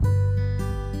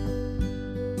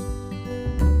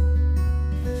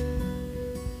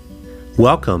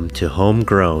Welcome to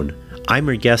Homegrown. I'm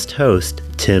your guest host,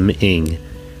 Tim Ng.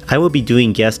 I will be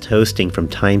doing guest hosting from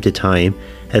time to time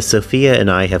as Sophia and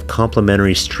I have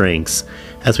complementary strengths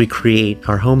as we create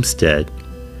our homestead.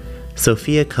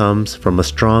 Sophia comes from a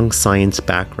strong science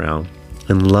background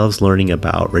and loves learning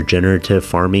about regenerative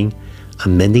farming,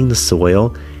 amending the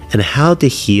soil, and how to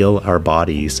heal our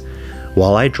bodies,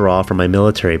 while I draw from my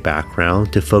military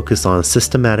background to focus on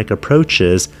systematic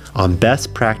approaches on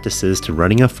best practices to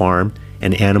running a farm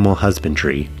and animal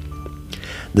husbandry.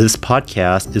 This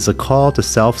podcast is a call to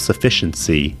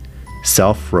self-sufficiency,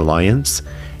 self-reliance,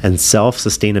 and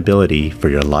self-sustainability for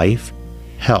your life,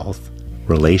 health,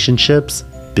 relationships,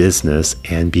 business,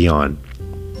 and beyond.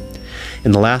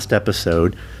 In the last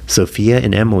episode, Sophia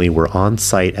and Emily were on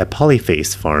site at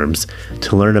Polyface Farms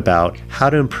to learn about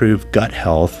how to improve gut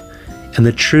health and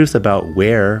the truth about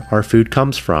where our food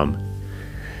comes from.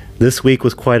 This week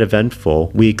was quite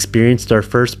eventful. We experienced our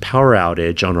first power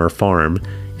outage on our farm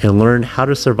and learned how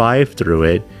to survive through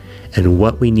it and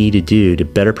what we need to do to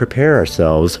better prepare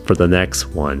ourselves for the next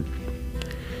one.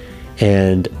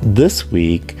 And this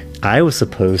week, I was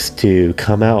supposed to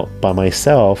come out by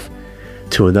myself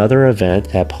to another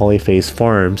event at Polyface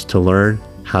Farms to learn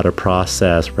how to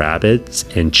process rabbits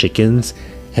and chickens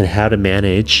and how to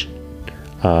manage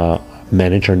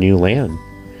our new land.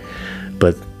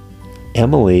 But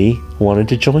Emily wanted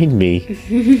to join me.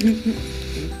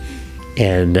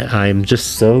 And I'm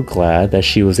just so glad that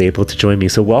she was able to join me.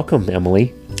 So welcome,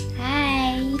 Emily.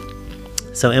 Hi.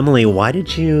 So Emily, why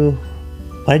did you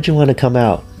want to come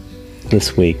out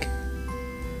this week?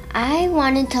 I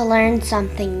wanted to learn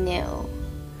something new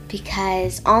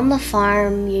because on the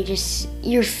farm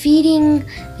you're feeding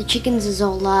the chickens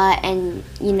Zola and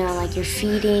you're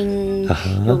feeding,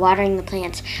 you're watering the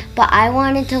plants. But I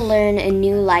wanted to learn a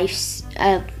new life skill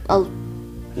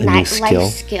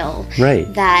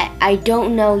right, that I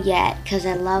don't know yet because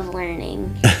I love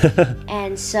learning.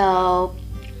 And so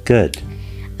good.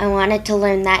 I wanted to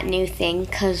learn that new thing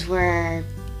because we're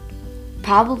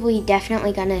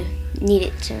definitely gonna need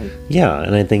it soon. Yeah,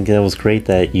 and I think that was great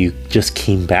that you just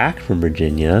came back from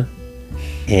Virginia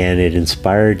and it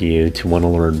inspired you to want to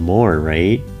learn more,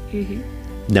 right? Mm-hmm.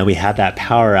 Now we had that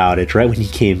power outage right when you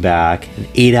came back, an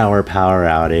 8-hour power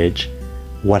outage.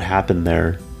 What happened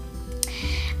there?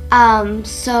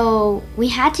 So we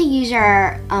had to use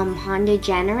our Honda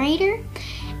generator,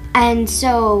 and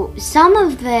so some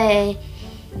of the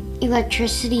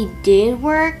electricity did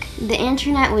work. The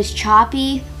internet was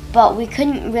choppy, but we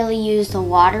couldn't really use the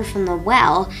water from the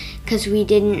well because we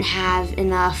didn't have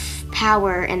enough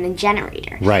power in the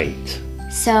generator. Right.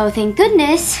 So thank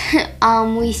goodness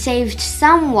we saved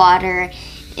some water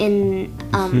in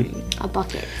a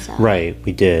bucket. So. Right,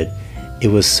 we did. It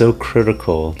was so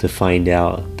critical to find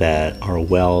out that our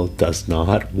well does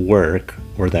not work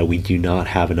or that we do not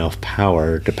have enough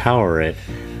power to power it.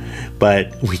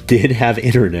 But we did have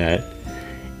internet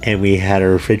and we had our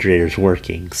refrigerators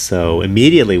working. So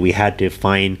immediately we had to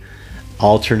find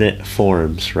alternate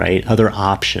forms, right? Other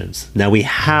options. Now we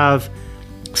have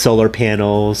solar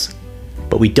panels,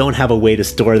 but we don't have a way to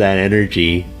store that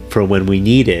energy for when we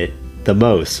need it the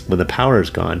most, when the power is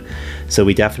gone. So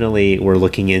we definitely were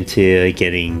looking into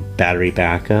getting battery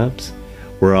backups.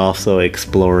 We're also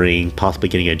exploring possibly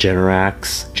getting a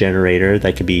Generac generator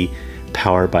that could be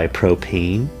powered by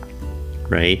propane,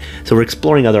 right? So we're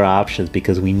exploring other options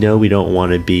because we know we don't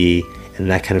want to be in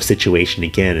that kind of situation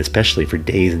again, especially for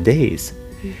days and days.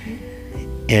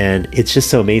 Mm-hmm. And it's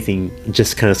just so amazing,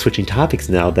 just kind of switching topics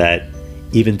now, that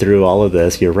even through all of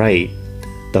this, you're right,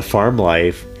 the farm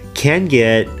life can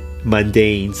get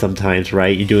mundane sometimes,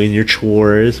 right? You're doing your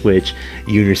chores, which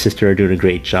you and your sister are doing a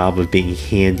great job of being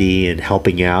handy and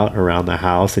helping out around the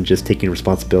house and just taking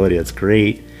responsibility. That's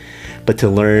great. But to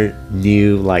learn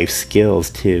new life skills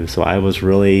too. So I was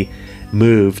really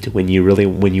moved when you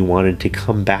wanted to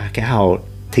come back out,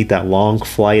 take that long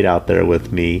flight out there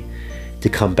with me to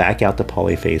come back out to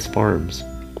Polyface Farms,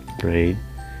 right?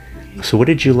 So what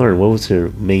did you learn? What was your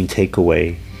main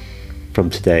takeaway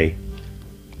from today?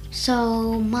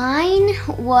 So mine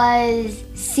was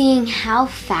seeing how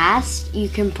fast you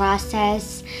can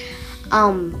process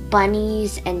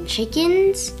bunnies and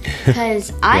chickens,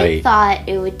 because I thought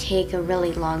it would take a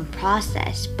really long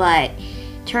process, but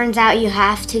turns out you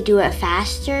have to do it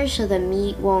faster so the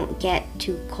meat won't get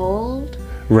too cold.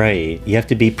 Right. You have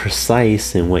to be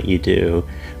precise in what you do,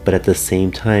 but at the same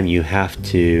time you have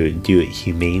to do it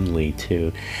humanely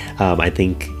too. I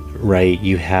think, right,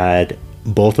 you had,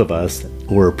 both of us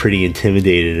were pretty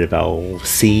intimidated about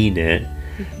seeing it,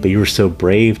 but you were so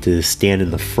brave to stand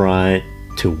in the front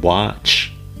to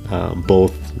watch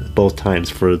both both times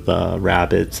for the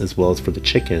rabbits as well as for the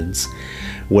chickens,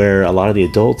 where a lot of the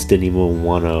adults didn't even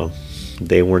want to,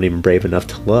 they weren't even brave enough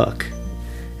to look.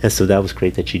 And so that was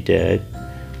great that you did.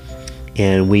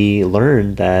 And we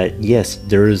learned that, yes,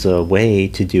 there is a way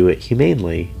to do it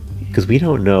humanely, because we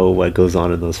don't know what goes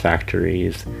on in those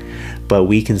factories. But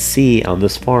we can see on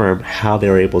this farm how they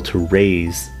were able to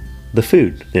raise the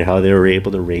food, and how they were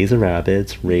able to raise the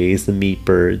rabbits, raise the meat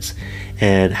birds,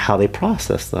 and how they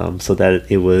processed them so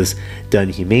that it was done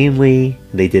humanely.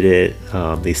 They did it,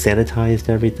 they sanitized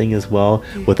everything as well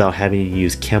without having to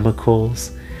use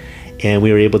chemicals. And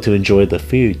we were able to enjoy the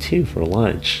food too for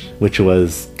lunch, which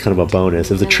was kind of a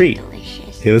bonus. It was a treat.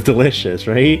 Delicious. It was delicious,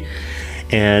 right?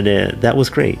 And that was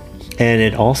great. And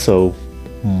it also,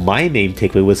 my main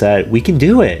takeaway was that we can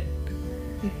do it.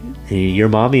 And your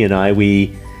mommy and I,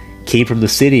 we came from the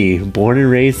city, born and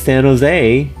raised San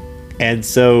Jose. And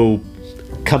so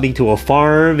coming to a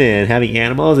farm and having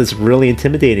animals is really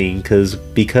intimidating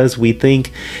because we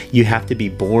think you have to be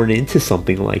born into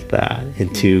something like that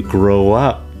and to grow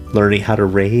up learning how to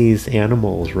raise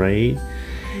animals, right?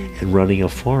 And running a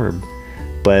farm.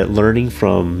 But learning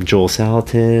from Joel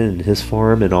Salatin and his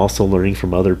farm, and also learning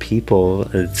from other people,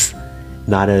 it's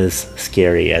not as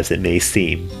scary as it may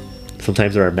seem.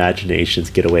 Sometimes our imaginations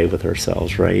get away with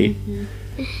ourselves, right?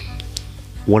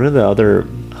 One of the other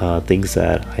things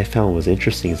that I found was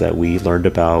interesting is that we learned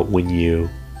about when you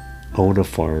own a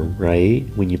farm, right?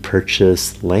 When you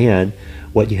purchase land,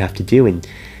 what you have to do.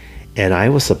 And I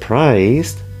was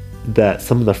surprised that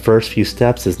some of the first few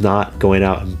steps is not going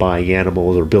out and buying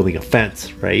animals or building a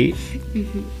fence, right?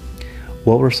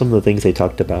 What were some of the things they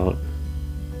talked about?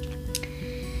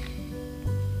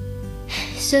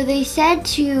 So they said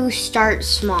to start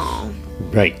small.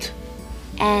 Right.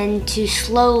 And to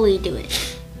slowly do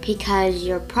it, because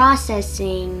your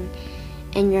processing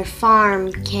and your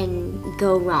farm can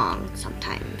go wrong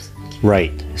sometimes.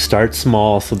 Right. Start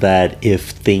small so that if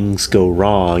things go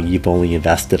wrong, you've only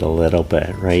invested a little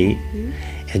bit, right?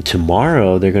 And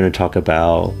tomorrow they're going to talk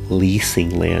about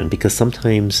leasing land, because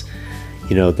sometimes,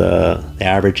 you know, the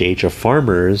average age of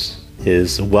farmers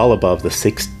is well above the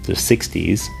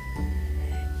 60s.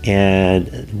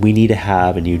 And we need to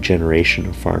have a new generation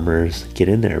of farmers get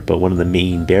in there. But one of the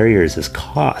main barriers is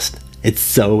cost. It's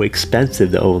so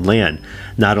expensive to own land,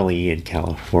 not only in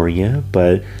California,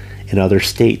 but in other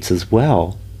states as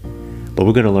well. But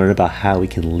we're going to learn about how we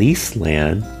can lease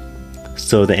land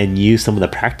so that, and use some of the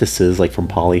practices like from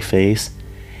Polyface,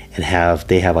 and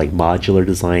they have like modular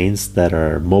designs that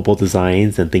are mobile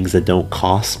designs and things that don't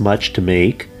cost much to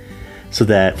make. So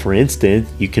that, for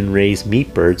instance, you can raise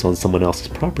meat birds on someone else's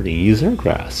property and use their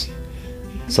grass.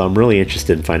 So I'm really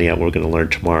interested in finding out what we're going to learn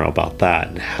tomorrow about that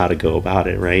and how to go about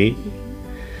it, right?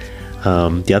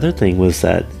 The other thing was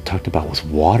that talked about was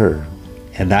water.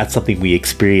 And that's something we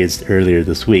experienced earlier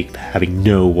this week, having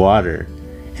no water.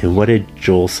 And what did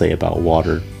Joel say about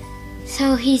water?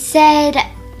 So he said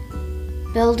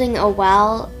building a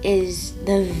well is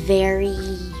the very,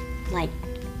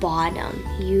 bottom.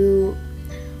 You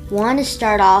want to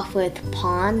start off with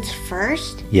ponds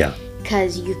first. Yeah.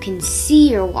 Because you can see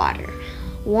your water.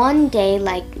 One day,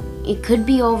 it could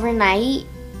be overnight,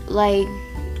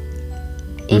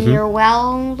 in your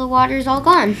well, the water's all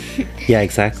gone. Yeah,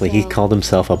 exactly. So he called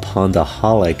himself a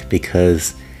pondaholic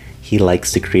because he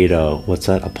likes to create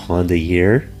a pond a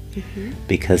year,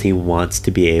 because he wants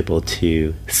to be able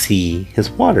to see his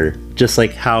water. Just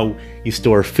like how you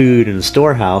store food in a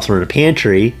storehouse or in a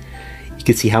pantry, you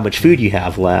can see how much food you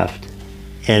have left.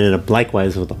 And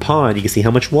likewise with a pond, you can see how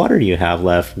much water you have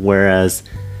left. Whereas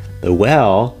the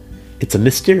well, it's a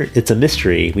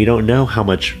mystery. We don't know how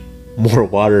much more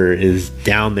water is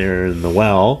down there in the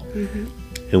well.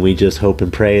 And we just hope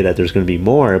and pray that there's going to be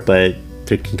more, but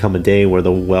there can come a day where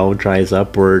the well dries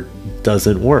up or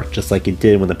doesn't work, just like it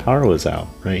did when the power was out,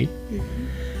 right?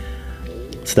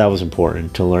 So that was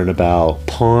important to learn about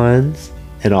ponds,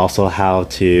 and also how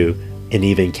to and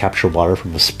even capture water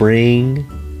from a spring.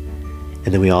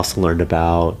 And then we also learned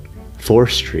about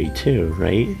forestry too,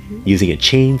 right? Using a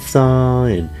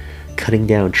chainsaw and cutting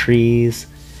down trees.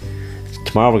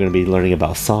 Tomorrow we're going to be learning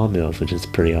about sawmills, which is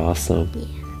pretty awesome.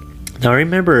 Now I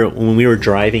remember when we were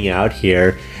driving out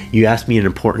here, you asked me an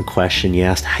important question. You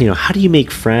asked, how do you make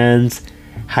friends?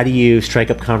 How do you strike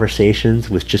up conversations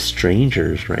with just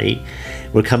strangers, right?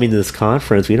 We're coming to this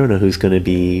conference. We don't know who's going to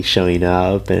be showing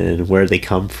up and where they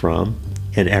come from.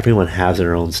 And everyone has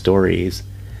their own stories.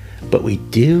 But we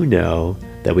do know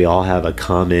that we all have a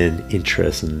common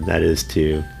interest, and that is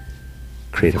to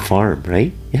create a farm,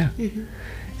 right? Yeah.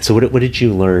 So what did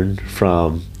you learn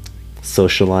from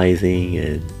socializing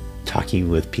and talking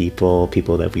with people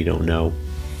that we don't know?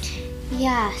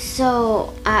 Yeah,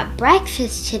 so at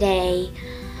breakfast today,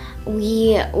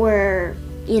 we were,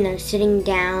 sitting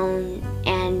down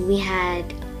and we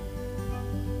had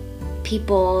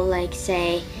people like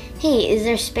say, hey, is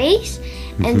there space?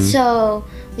 And so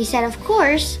we said, of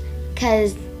course,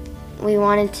 because we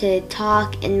wanted to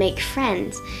talk and make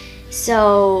friends.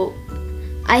 So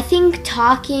I think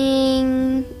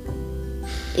talking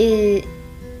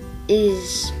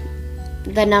is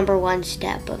the number one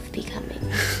step of becoming.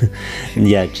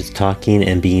 Yeah, just talking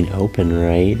and being open,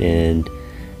 right? And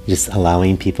just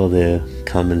allowing people to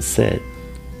come and sit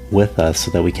with us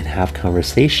so that we can have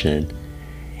conversation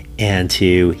and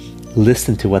to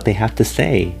listen to what they have to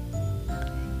say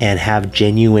and have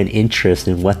genuine interest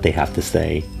in what they have to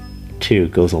say too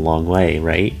goes a long way,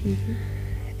 right?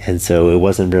 And so it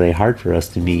wasn't really hard for us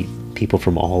to meet people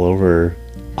from all over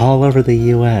the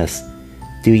US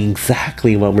doing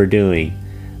exactly what we're doing,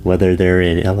 whether they're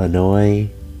in Illinois,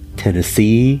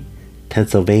 Tennessee,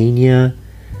 Pennsylvania.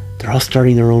 They're all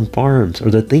starting their own farms,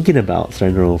 or they're thinking about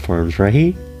starting their own farms,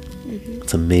 right?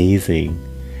 It's amazing.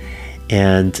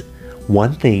 And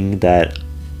one thing that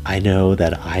I know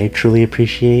that I truly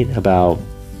appreciate about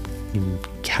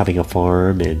having a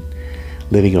farm and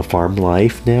living a farm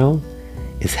life now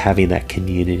is having that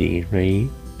community, right?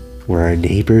 Where our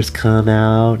neighbors come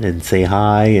out and say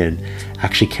hi and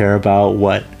actually care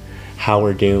about how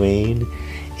we're doing,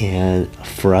 and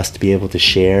for us to be able to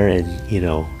share and,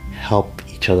 help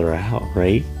each other out,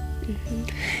 right?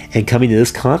 And coming to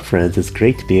this conference, it's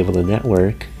great to be able to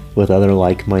network with other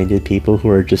like-minded people who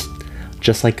are just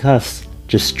like us,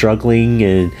 just struggling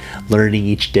and learning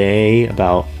each day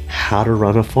about how to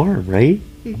run a farm, right?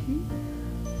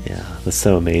 Yeah, that's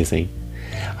so amazing.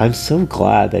 I'm so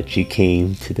glad that you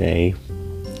came today.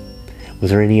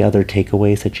 Was there any other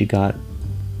takeaways that you got?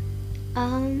 No,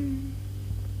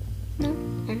 I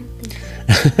don't think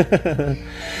so.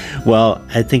 Well,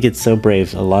 I think it's so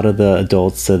brave. A lot of the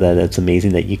adults said that it's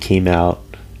amazing that you came out,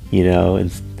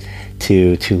 and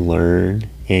to learn.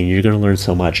 And you're going to learn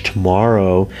so much.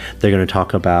 Tomorrow, they're going to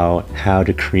talk about how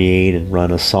to create and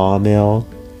run a sawmill,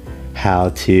 how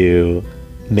to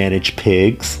manage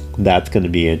pigs. That's going to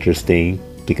be interesting,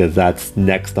 because that's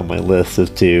next on my list is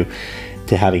to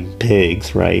having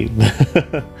pigs, right?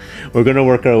 We're going to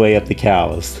work our way up to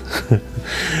cows.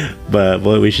 But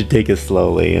we should take it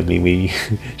slowly. I mean, we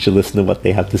should listen to what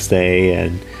they have to say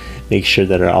and make sure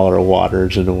that all our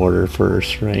water's in order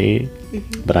first, right?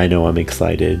 But I know I'm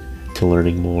excited to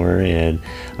learning more, and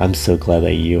I'm so glad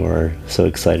that you are so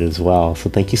excited as well. So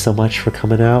thank you so much for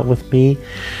coming out with me.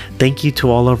 Thank you to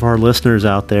all of our listeners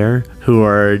out there who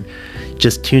are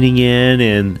just tuning in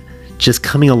and just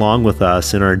coming along with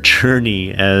us in our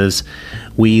journey as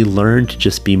we learn to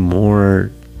just be more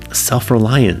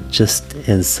self-reliant, just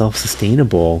and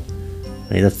self-sustainable.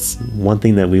 Right? That's one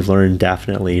thing that we've learned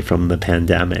definitely from the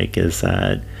pandemic, is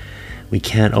that we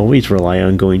can't always rely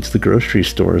on going to the grocery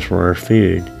stores for our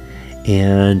food.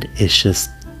 And it's just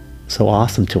so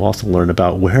awesome to also learn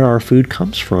about where our food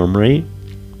comes from, right?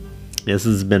 This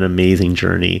has been an amazing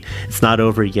journey. It's not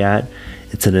over yet.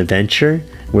 It's an adventure.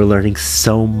 We're learning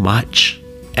so much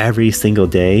every single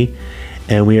day.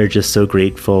 And we are just so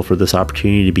grateful for this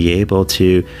opportunity to be able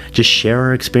to just share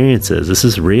our experiences. This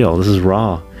is real. This is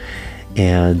raw.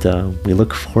 And we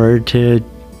look forward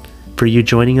for you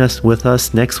joining us with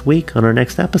us next week on our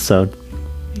next episode.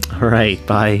 All right.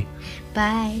 Bye.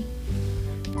 Bye.